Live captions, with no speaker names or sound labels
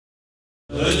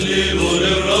هللوا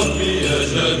للرب يا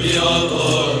جميع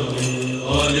الأرض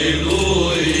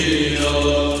هللويا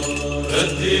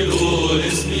ردلوا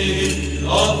لاسمه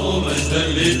أعطوا مجدا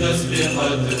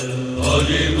لتسبيحته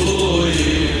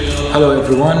هللويا. Hello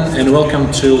everyone and welcome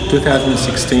to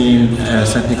 2016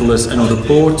 St. Nicholas Annual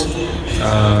Report.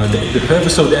 The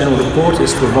purpose of the annual report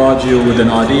is to provide you with an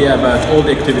idea about all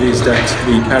the activities that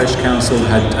the Parish Council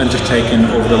had undertaken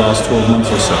over the last 12 months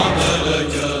or so.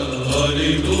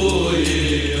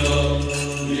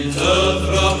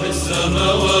 لتفرح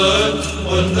السماوات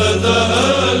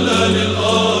ولتتهلل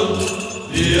الأرض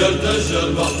ليرتج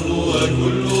البحر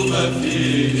وكل ما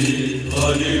فيه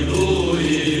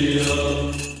هللويا.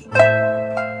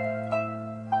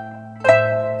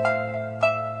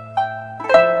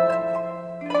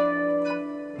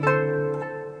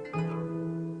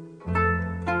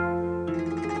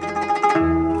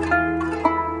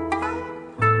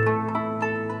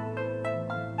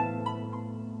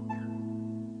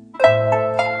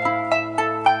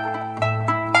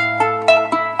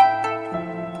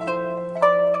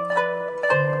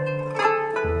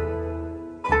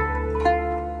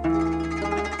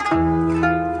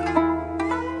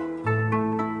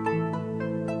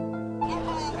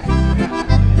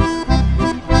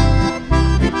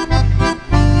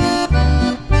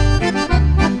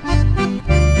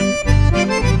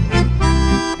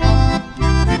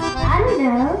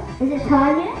 Is it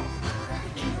time yet?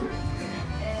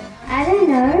 I don't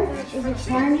know. Is it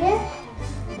time yet?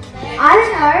 I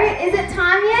don't know. Is it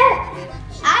time yet?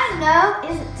 I don't know.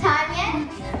 Is it time yet?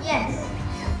 Yes.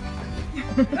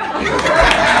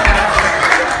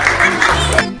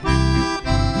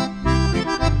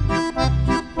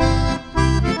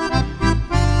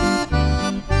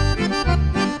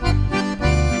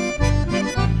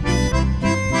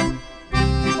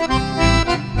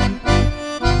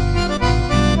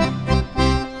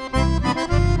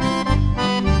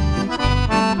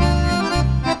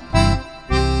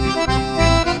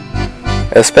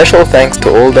 A special thanks to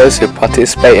all those who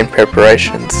participate in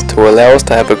preparations to allow us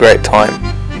to have a great time.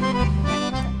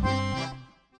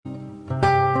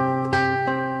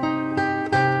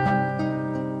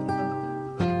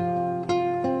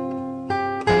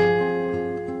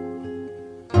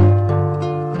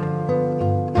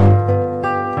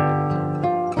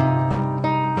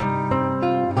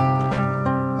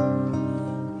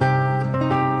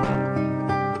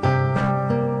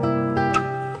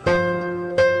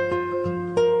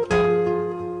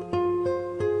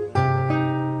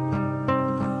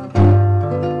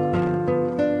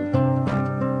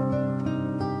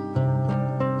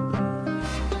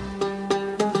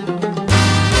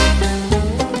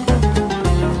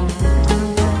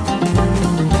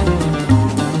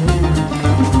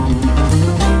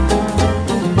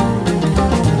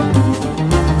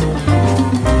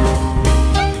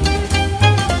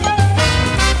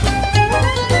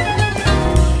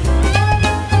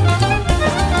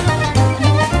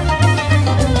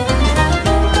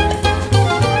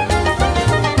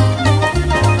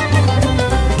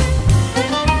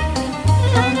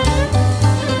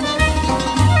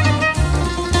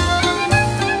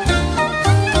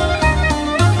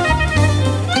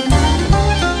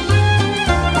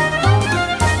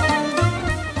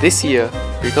 This year,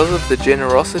 because of the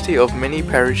generosity of many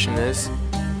parishioners,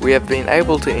 we have been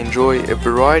able to enjoy a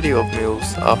variety of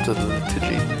meals after the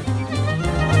liturgy.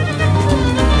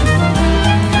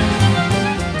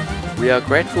 We are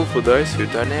grateful for those who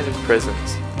donated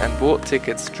presents and bought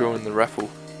tickets during the raffle.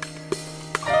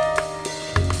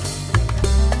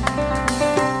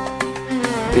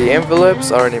 The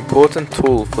envelopes are an important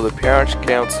tool for the Parish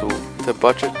Council to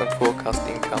budget and forecast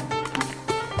income.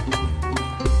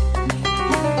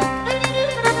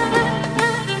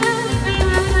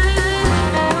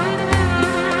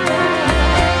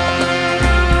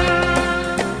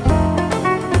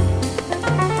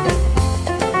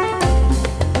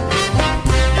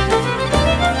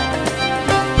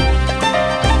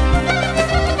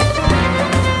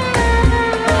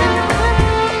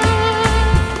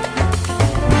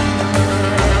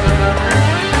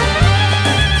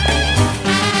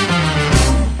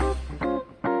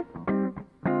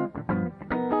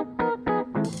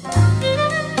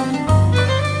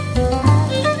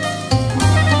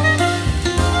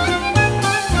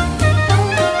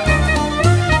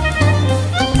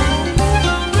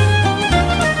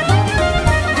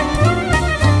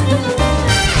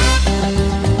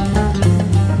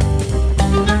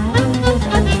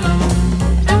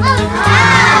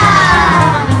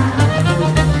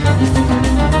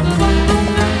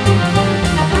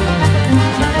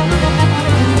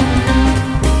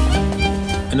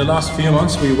 last few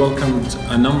months, we welcomed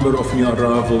a number of new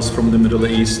arrivals from the Middle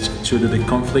East due to the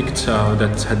conflict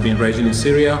that had been raging in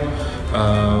Syria.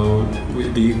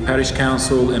 The parish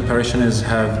council and parishioners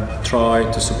have tried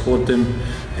to support them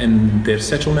in their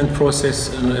settlement process,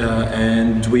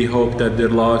 and we hope that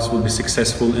their lives will be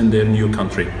successful in their new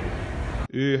country.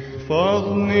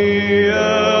 احفظني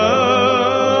يا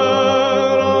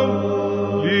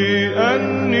رب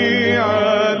لأني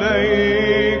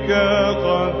عليك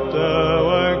قد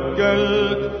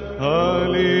توكلت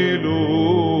هللويا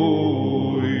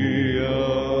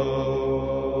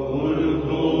قلت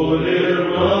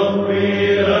للرب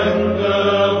أنت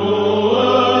هو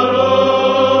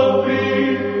ربي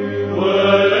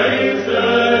وليس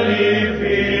لي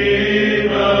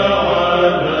فيما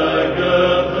عداك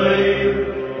خير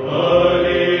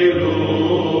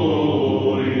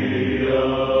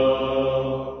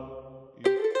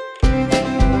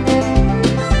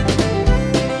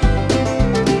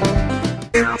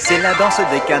C'est la danse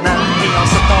des canards qui en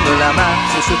sortant de la mare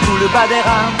se secouent le bas des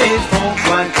rames et font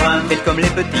coin coin. Faites comme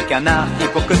les petits canards et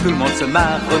pour que tout le monde se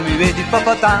marre, remuez du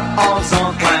popotin en faisant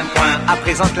coin coin. À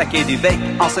présent claquez du bec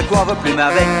en secouant vos plumes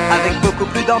avec beaucoup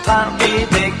plus d'entrain et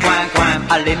des coin coin.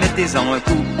 Allez mettez-en un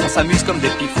coup, on s'amuse comme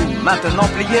des petits fous. Maintenant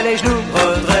pliez les genoux,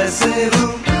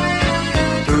 redressez-vous,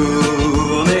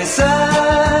 tournez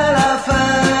seul la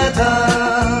fête,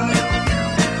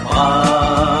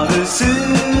 bras dessus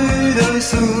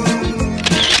dessous,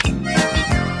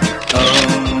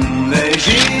 comme les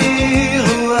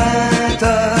girouettes,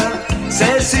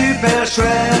 c'est super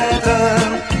chouette,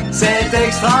 c'est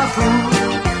extra fou.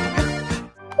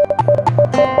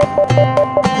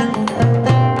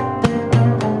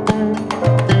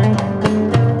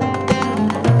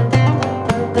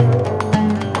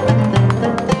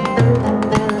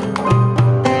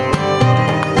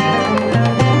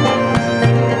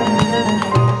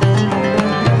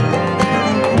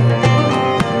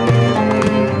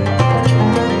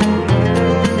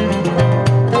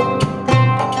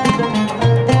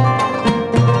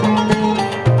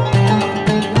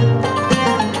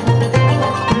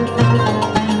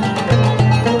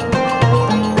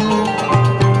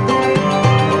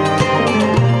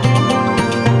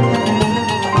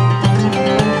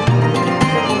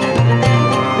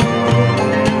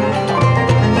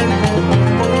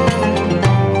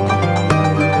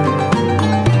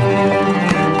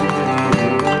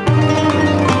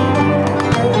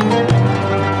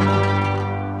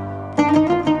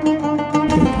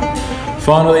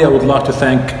 Finally, I would like to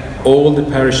thank all the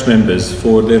parish members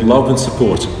for their love and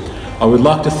support. I would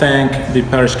like to thank the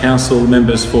parish council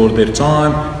members for their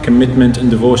time, commitment and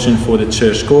devotion for the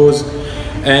church cause.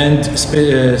 And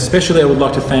especially I would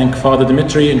like to thank Father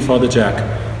Dimitri and Father Jack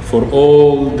for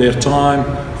all their time,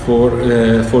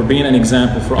 for being an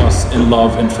example for us in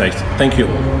love and faith. Thank you.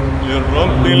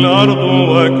 للرب الأرض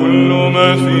وكل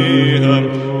ما فيها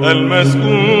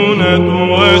المسكونة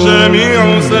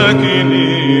وجميع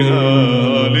ساكنيها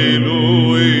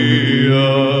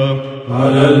هللويا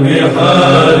على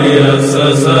البحار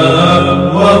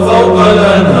أسسها وفوق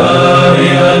الأنهار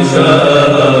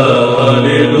أنشأها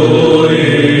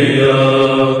هللويا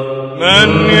من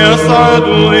يصعد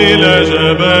إلى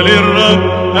جبل الرب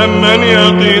أم من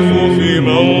يقف في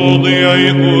موضع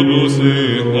قدسه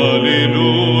هللويا